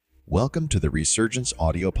Welcome to the Resurgence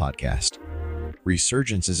Audio Podcast.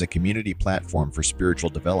 Resurgence is a community platform for spiritual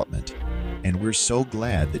development, and we're so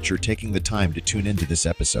glad that you're taking the time to tune into this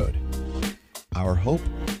episode. Our hope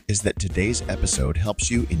is that today's episode helps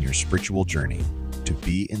you in your spiritual journey to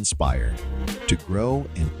be inspired, to grow,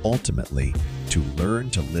 and ultimately to learn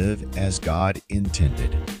to live as God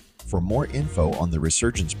intended. For more info on the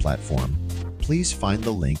Resurgence platform, please find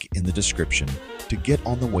the link in the description to get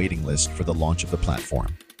on the waiting list for the launch of the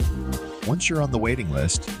platform. Once you're on the waiting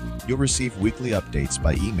list, you'll receive weekly updates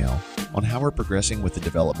by email on how we're progressing with the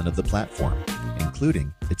development of the platform,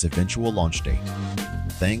 including its eventual launch date.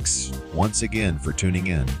 Thanks once again for tuning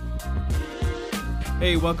in.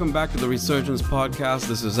 Hey, welcome back to the Resurgence Podcast.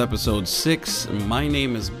 This is episode 6. My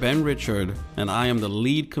name is Ben Richard, and I am the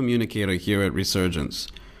lead communicator here at Resurgence.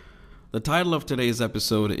 The title of today's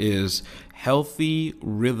episode is Healthy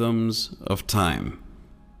Rhythms of Time.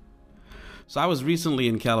 So I was recently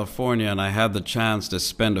in California, and I had the chance to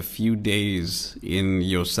spend a few days in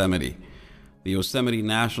Yosemite. The Yosemite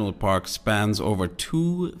National Park spans over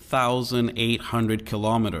 2,800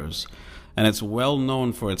 kilometers, and it's well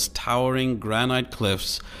known for its towering granite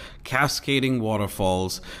cliffs, cascading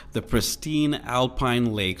waterfalls, the pristine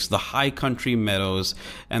alpine lakes, the high country meadows,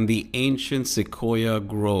 and the ancient sequoia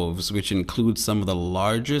groves, which include some of the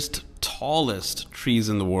largest, tallest trees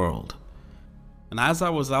in the world. And as I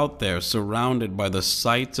was out there, surrounded by the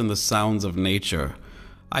sights and the sounds of nature,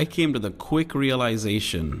 I came to the quick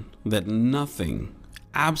realization that nothing,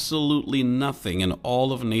 absolutely nothing in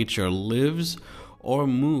all of nature lives or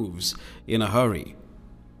moves in a hurry.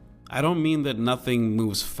 I don't mean that nothing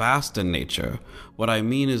moves fast in nature. What I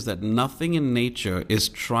mean is that nothing in nature is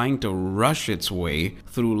trying to rush its way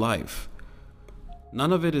through life.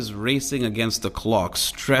 None of it is racing against the clock,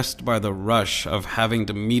 stressed by the rush of having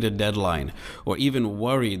to meet a deadline, or even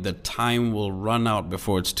worried that time will run out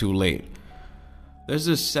before it's too late. There's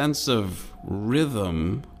this sense of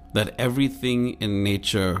rhythm that everything in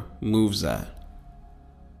nature moves at.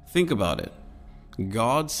 Think about it.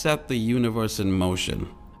 God set the universe in motion,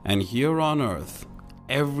 and here on earth,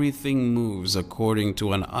 everything moves according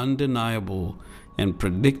to an undeniable and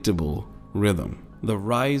predictable rhythm. The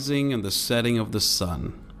rising and the setting of the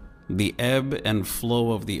sun, the ebb and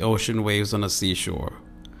flow of the ocean waves on a seashore,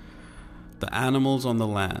 the animals on the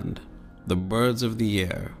land, the birds of the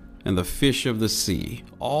air, and the fish of the sea,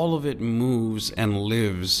 all of it moves and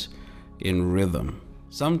lives in rhythm.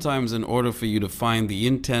 Sometimes in order for you to find the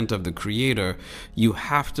intent of the Creator, you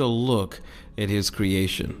have to look at His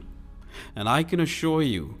creation. And I can assure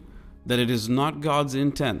you that it is not God's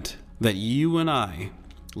intent that you and I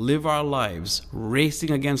live our lives racing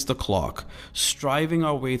against the clock, striving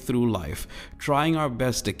our way through life, trying our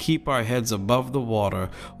best to keep our heads above the water,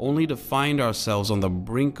 only to find ourselves on the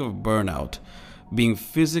brink of burnout, being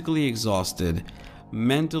physically exhausted,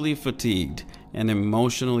 mentally fatigued, and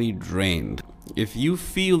emotionally drained. If you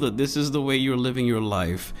feel that this is the way you're living your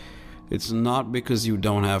life, it's not because you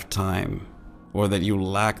don't have time or that you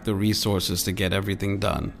lack the resources to get everything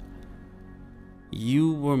done.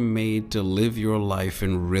 You were made to live your life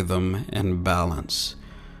in rhythm and balance.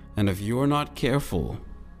 And if you're not careful,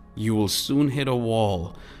 you will soon hit a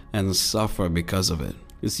wall and suffer because of it.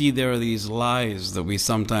 You see, there are these lies that we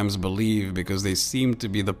sometimes believe because they seem to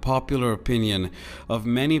be the popular opinion of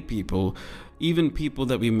many people, even people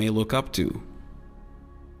that we may look up to.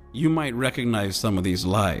 You might recognize some of these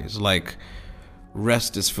lies, like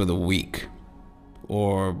rest is for the weak,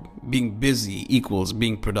 or being busy equals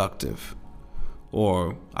being productive,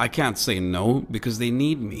 or I can't say no because they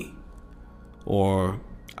need me, or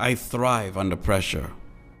I thrive under pressure,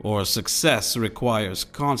 or success requires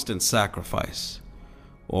constant sacrifice,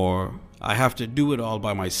 or I have to do it all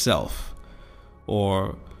by myself,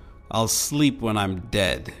 or I'll sleep when I'm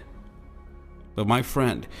dead. But my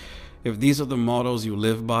friend, if these are the mottos you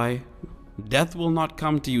live by, death will not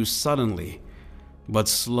come to you suddenly, but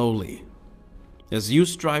slowly. As you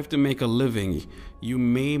strive to make a living, you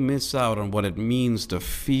may miss out on what it means to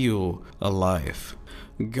feel alive.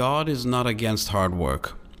 God is not against hard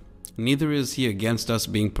work. Neither is He against us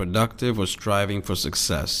being productive or striving for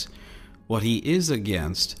success. What He is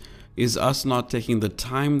against is us not taking the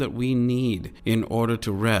time that we need in order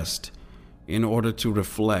to rest, in order to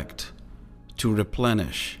reflect, to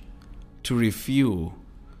replenish, to refuel,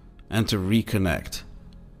 and to reconnect.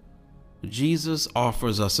 Jesus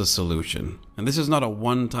offers us a solution. And this is not a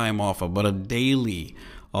one-time offer, but a daily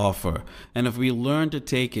offer. And if we learn to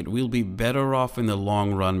take it, we'll be better off in the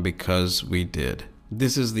long run because we did.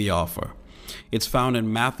 This is the offer. It's found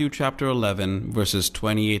in Matthew chapter 11, verses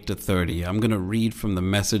 28 to 30. I'm going to read from the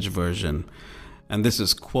Message version. And this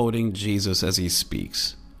is quoting Jesus as he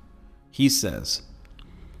speaks. He says,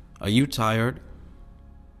 "Are you tired,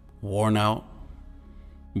 worn out,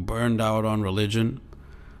 burned out on religion?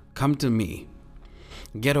 Come to me.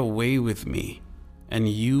 Get away with me, and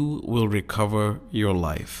you will recover your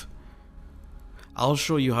life. I'll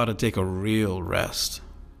show you how to take a real rest.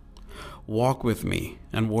 Walk with me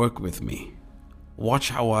and work with me. Watch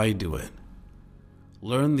how I do it.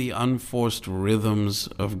 Learn the unforced rhythms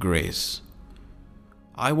of grace.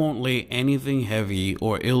 I won't lay anything heavy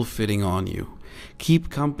or ill-fitting on you. Keep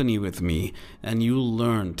company with me, and you'll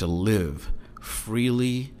learn to live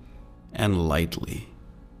freely and lightly."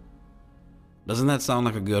 Doesn't that sound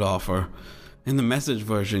like a good offer? In the Message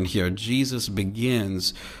version here, Jesus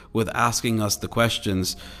begins with asking us the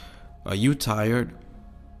questions, are you tired?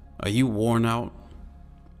 Are you worn out?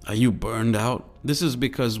 Are you burned out? This is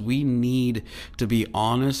because we need to be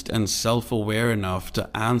honest and self-aware enough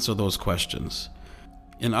to answer those questions.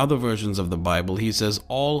 In other versions of the Bible, he says,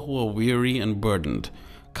 "All who are weary and burdened,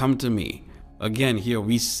 come to me." Again, here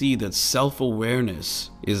we see that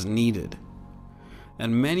self-awareness is needed.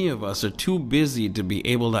 And many of us are too busy to be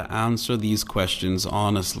able to answer these questions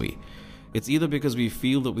honestly. It's either because we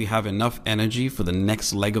feel that we have enough energy for the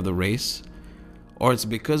next leg of the race, or it's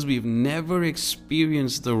because we've never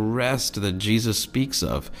experienced the rest that Jesus speaks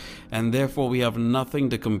of, and therefore we have nothing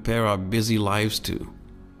to compare our busy lives to.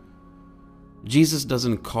 Jesus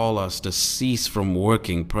doesn't call us to cease from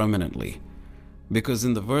working permanently, because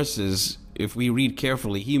in the verses, if we read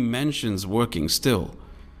carefully, he mentions working still.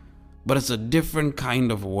 But it's a different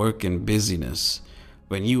kind of work and busyness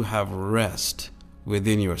when you have rest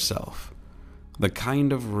within yourself. The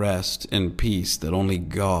kind of rest and peace that only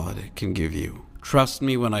God can give you. Trust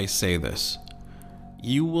me when I say this.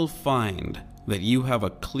 You will find that you have a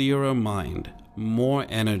clearer mind, more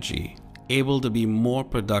energy, able to be more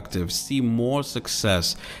productive, see more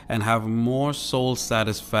success, and have more soul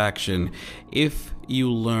satisfaction if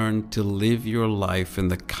you learn to live your life in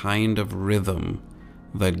the kind of rhythm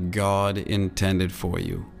that God intended for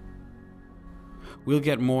you. We'll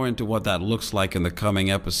get more into what that looks like in the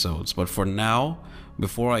coming episodes, but for now,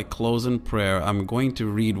 before I close in prayer, I'm going to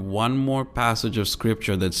read one more passage of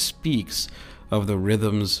scripture that speaks of the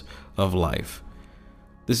rhythms of life.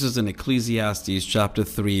 This is in Ecclesiastes chapter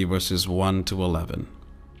 3, verses 1 to 11.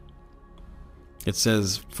 It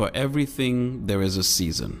says, "For everything there is a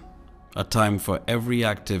season, a time for every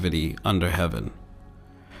activity under heaven,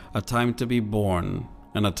 a time to be born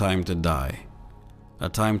and a time to die, a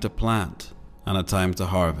time to plant and a time to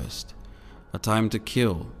harvest, a time to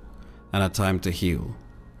kill and a time to heal,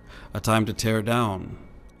 a time to tear down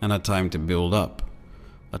and a time to build up,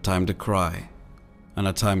 a time to cry and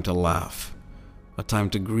a time to laugh, a time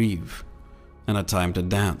to grieve and a time to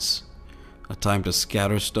dance, a time to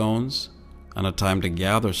scatter stones and a time to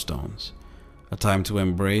gather stones, a time to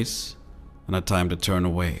embrace and a time to turn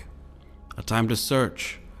away, a time to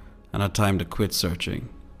search and a time to quit searching,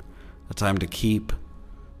 a time to keep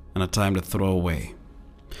and a time to throw away,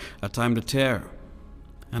 a time to tear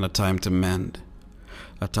and a time to mend,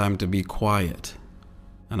 a time to be quiet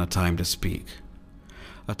and a time to speak,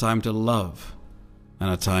 a time to love and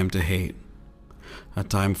a time to hate, a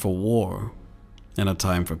time for war and a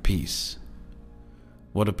time for peace."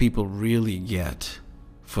 What do people really get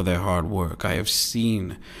for their hard work? I have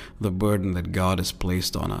seen the burden that God has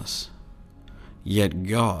placed on us. Yet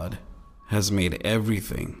God has made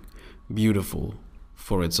everything beautiful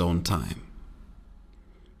for its own time.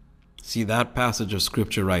 See, that passage of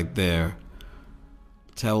scripture right there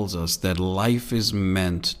tells us that life is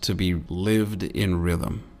meant to be lived in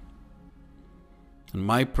rhythm. And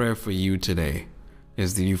my prayer for you today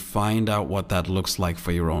is that you find out what that looks like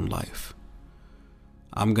for your own life.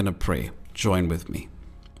 I'm going to pray. Join with me.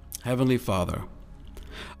 Heavenly Father,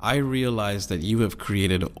 I realize that you have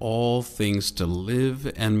created all things to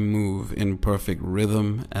live and move in perfect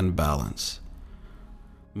rhythm and balance.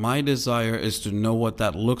 My desire is to know what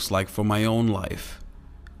that looks like for my own life.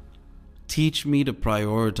 Teach me to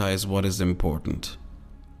prioritize what is important.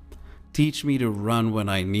 Teach me to run when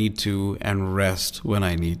I need to and rest when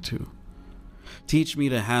I need to. Teach me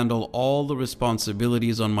to handle all the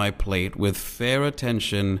responsibilities on my plate with fair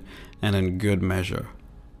attention and in good measure.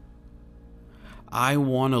 I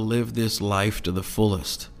want to live this life to the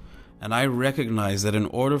fullest, and I recognize that in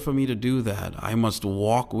order for me to do that, I must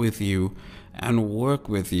walk with you and work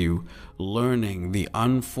with you, learning the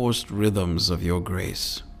unforced rhythms of your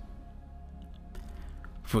grace.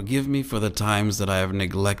 Forgive me for the times that I have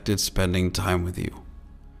neglected spending time with you.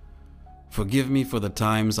 Forgive me for the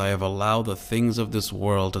times I have allowed the things of this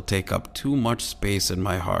world to take up too much space in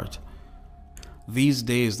my heart. These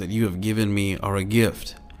days that you have given me are a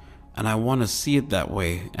gift, and I want to see it that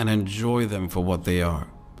way and enjoy them for what they are.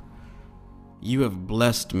 You have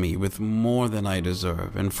blessed me with more than I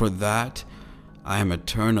deserve, and for that, I am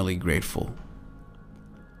eternally grateful.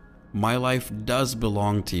 My life does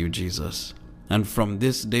belong to you, Jesus, and from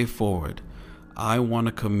this day forward, I want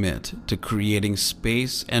to commit to creating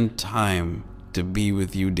space and time to be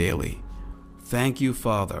with you daily. Thank you,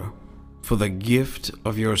 Father, for the gift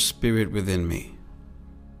of your Spirit within me.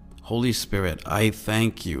 Holy Spirit, I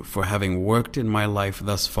thank you for having worked in my life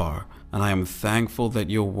thus far, and I am thankful that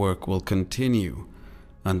your work will continue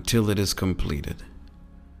until it is completed.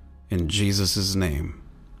 In Jesus' name,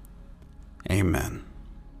 amen.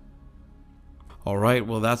 All right,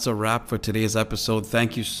 well, that's a wrap for today's episode.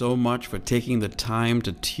 Thank you so much for taking the time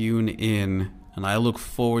to tune in, and I look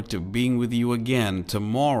forward to being with you again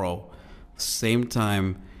tomorrow, same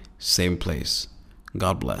time, same place.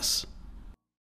 God bless.